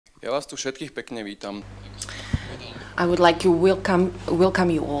Ja vás tu všetkých pekne vítam. I would like to welcome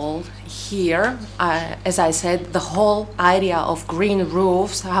you all here. As I said, the whole idea of green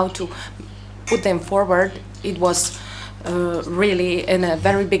roofs, how to put them forward, it was really in a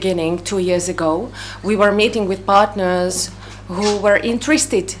very beginning 2 years ago. We were meeting with partners who were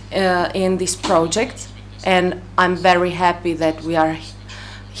interested in this project, and I'm very happy that we are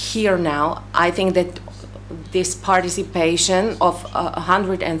here now. I think that this participation of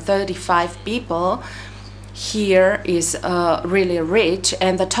 135 people here is really rich,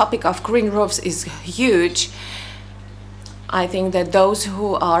 and the topic of green roofs is huge. I think that those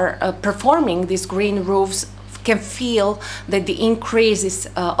who are performing these green roofs can feel that the increase is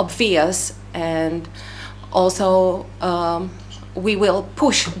obvious, and also we will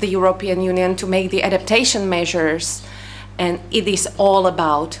push the European Union to make the adaptation measures, and it is all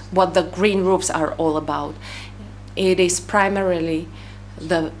about what the green roofs are all about. It is primarily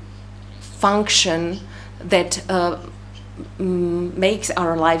the function that makes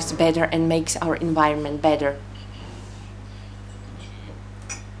our lives better and makes our environment better.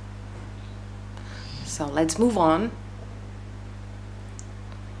 So let's move on.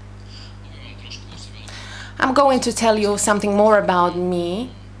 I'm going to tell you something more about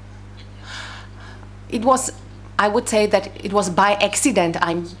me. I would say that it was by accident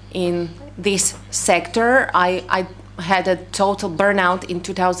I'm in this sector. I had a total burnout in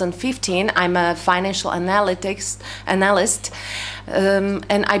 2015. I'm a financial analyst,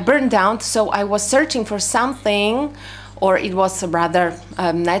 and I burned out, so I was searching for something, or it was a rather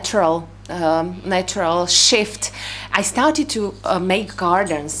natural shift. I started to make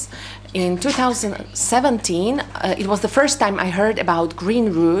gardens. In 2017, it was the first time I heard about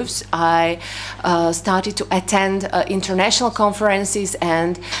green roofs. I started to attend international conferences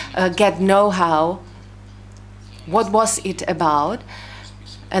and get know-how. What was it about?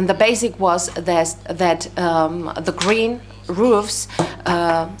 And the basic was that the green roofs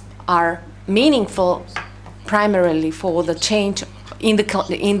are meaningful primarily for the change in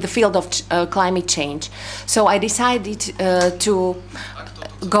the field of climate change. So I decided to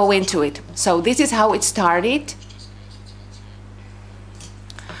go into it. So this is how it started.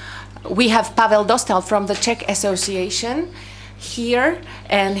 We have Pavel Dostál from the Czech Association here,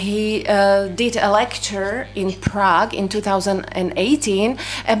 and he did a lecture in Prague in 2018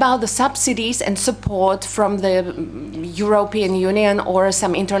 about the subsidies and support from the European Union or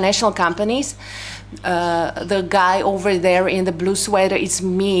some international companies. The guy over there in the blue sweater is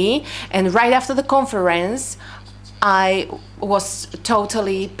me, and right after the conference I was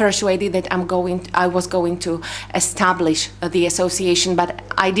totally persuaded that I was going to establish the association, but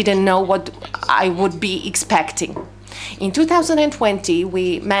I didn't know what I would be expecting. In 2020,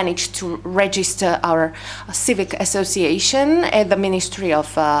 we managed to register our civic association at the Ministry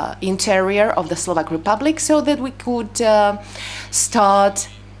of Interior of the Slovak Republic, so that we could start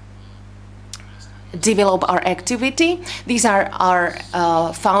develop our activity. These are our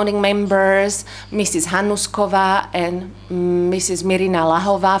founding members, Mrs. Hanuskova and Mrs. Mirina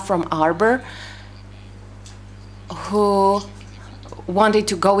Lahova from Arbor, who wanted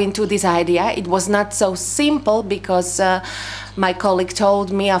to go into this idea. It was not so simple because my colleague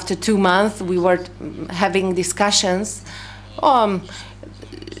told me after 2 months we were having discussions.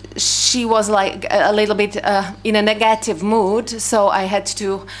 She was like a little bit in a negative mood, so I had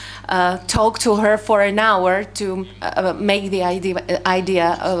to talk to her for an hour to make the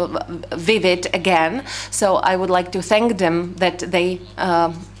idea vivid again. So I would like to thank them that they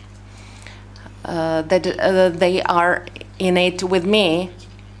are in it with me.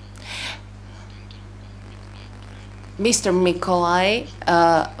 Mr. Mikolaj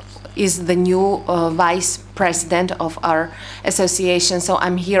is the new vice president of our association, so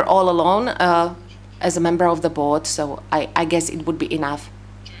I'm here all alone as a member of the board, so I guess it would be enough.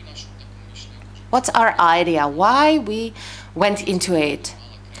 What's our idea? Why we went into it?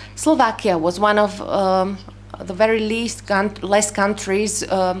 Slovakia was one of the very less countries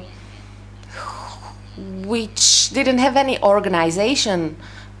which didn't have any organization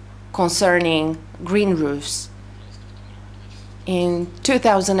concerning green roofs. In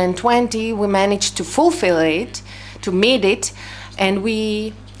 2020, we managed to fulfill it, to meet it, and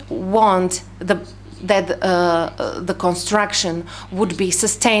we want that the construction would be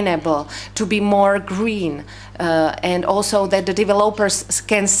sustainable, to be more green, and also that the developers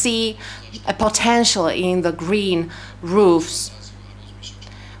can see a potential in the green roofs.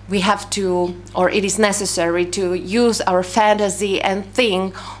 We have to, or it is necessary to use our fantasy and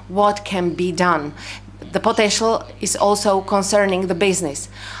think what can be done. The potential is also concerning the business.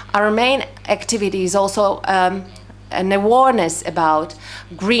 Our main activity is also an awareness about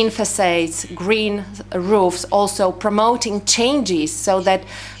green facades, green roofs, also promoting changes so that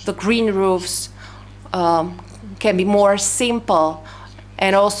the green roofs can be more simple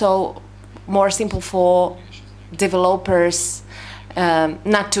and also more simple for developers,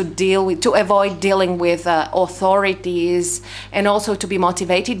 not to deal with, to avoid dealing with authorities, and also to be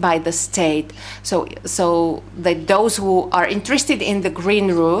motivated by the state, so that those who are interested in the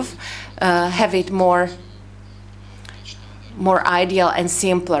green roof have it more ideal and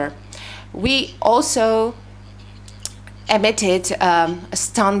simpler. We also emitted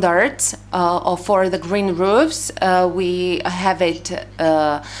standards for the green roofs. We have it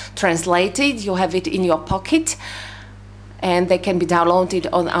translated. You have it in your pocket, and they can be downloaded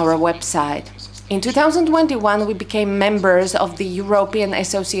on our website. In 2021, we became members of the European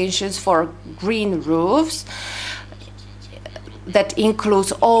Associations for Green Roofs. That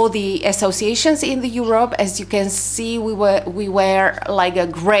includes all the associations in the Europe. As you can see, we were like a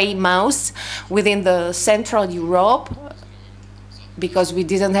gray mouse within the Central Europe, because we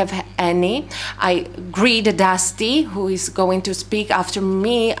didn't have any. I greet Dusty, who is going to speak after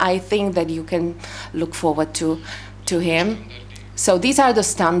me. I think that you can look forward to him. So these are the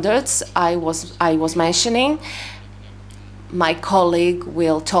standards I was mentioning. My colleague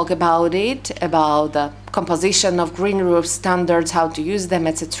will talk about it, about the composition of green roof standards, how to use them,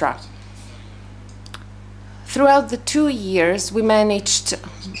 etc. Throughout the 2 years, we managed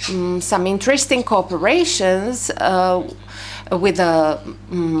some interesting cooperations with the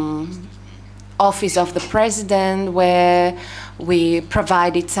Office of the President, where we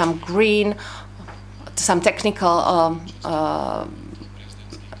provided some technical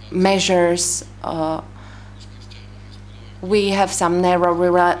measures. We have some narrow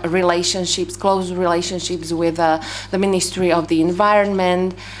relationships, close relationships with the Ministry of the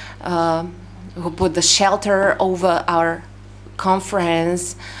Environment, who put the shelter over our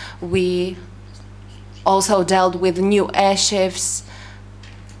conference. We also dealt with new air shifts,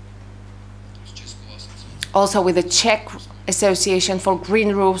 also with the Czech Association for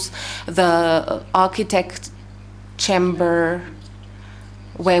Green Roofs, the Architect Chamber,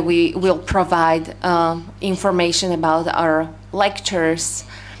 where we will provide information about our lectures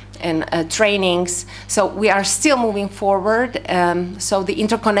and trainings. So we are still moving forward. So the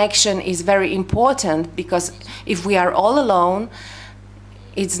interconnection is very important, because if we are all alone,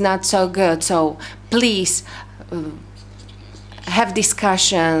 it's not so good. So please have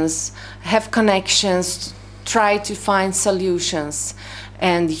discussions, have connections, try to find solutions,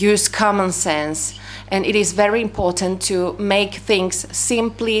 and use common sense. And it is very important to make things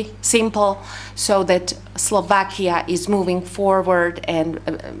simple, so that Slovakia is moving forward and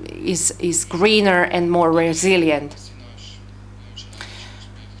is greener and more resilient.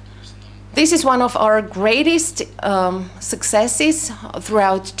 This is one of our greatest successes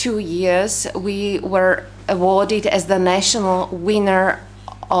throughout 2 years. We were awarded as the national winner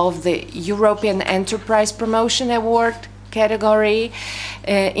of the European Enterprise Promotion Award category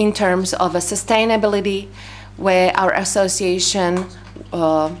in terms of sustainability, where our association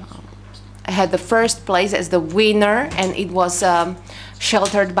had the first place as the winner, and it was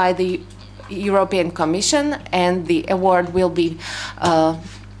sheltered by the European Commission, and the award will be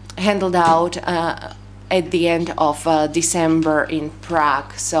handed out at the end of December in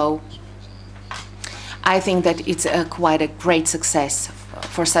Prague. So I think that it's quite a great success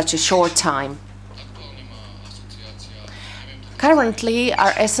for such a short time. Currently,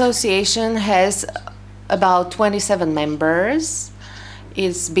 our association has about 27 members.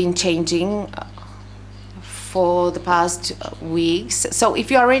 It's been changing for the past weeks. So if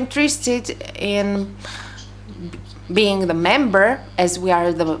you are interested in being the member, as we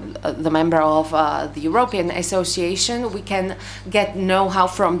are the member of the European Association, we can get know-how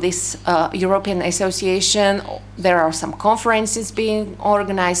from this European Association. There are some conferences being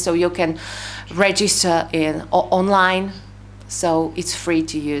organized, so you can register online. So it's free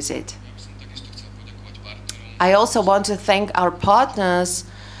to use it. I also want to thank our partners.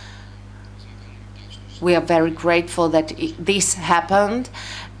 We are very grateful that this happened,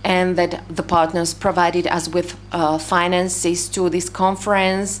 and that the partners provided us with finances to this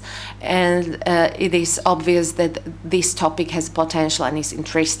conference. And it is obvious that this topic has potential and is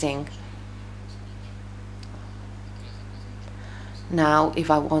interesting. Now,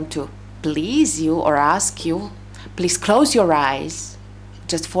 if I want to please you or ask you, please close your eyes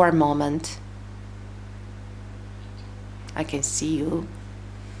just for a moment. I can see you.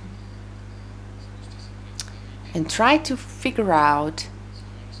 And try to figure out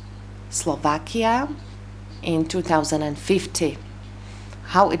Slovakia in 2050,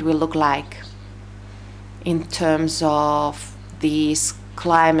 how it will look like. in terms of these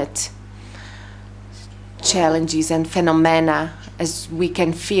climate challenges and phenomena as we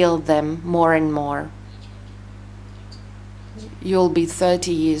can feel them more and more. You'll be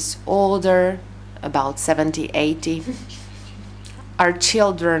 30 years older, about 70, 80. Our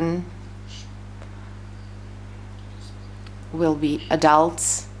children will be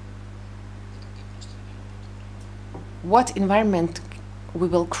adults. What environment we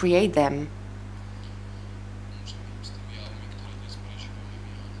will create them?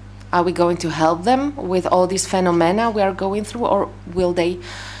 Are we going to help them with all these phenomena we are going through, or will they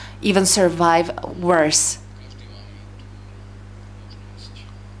even survive worse?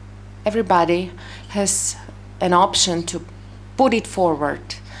 Everybody has an option to put it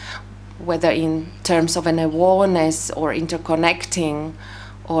forward, whether in terms of an awareness or interconnecting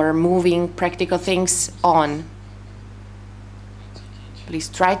or moving practical things on. Please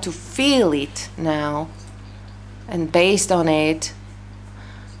try to feel it now, and based on it,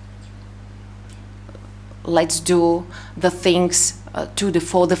 let's do the things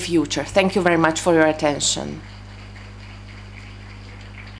for the future. Thank you very much for your attention.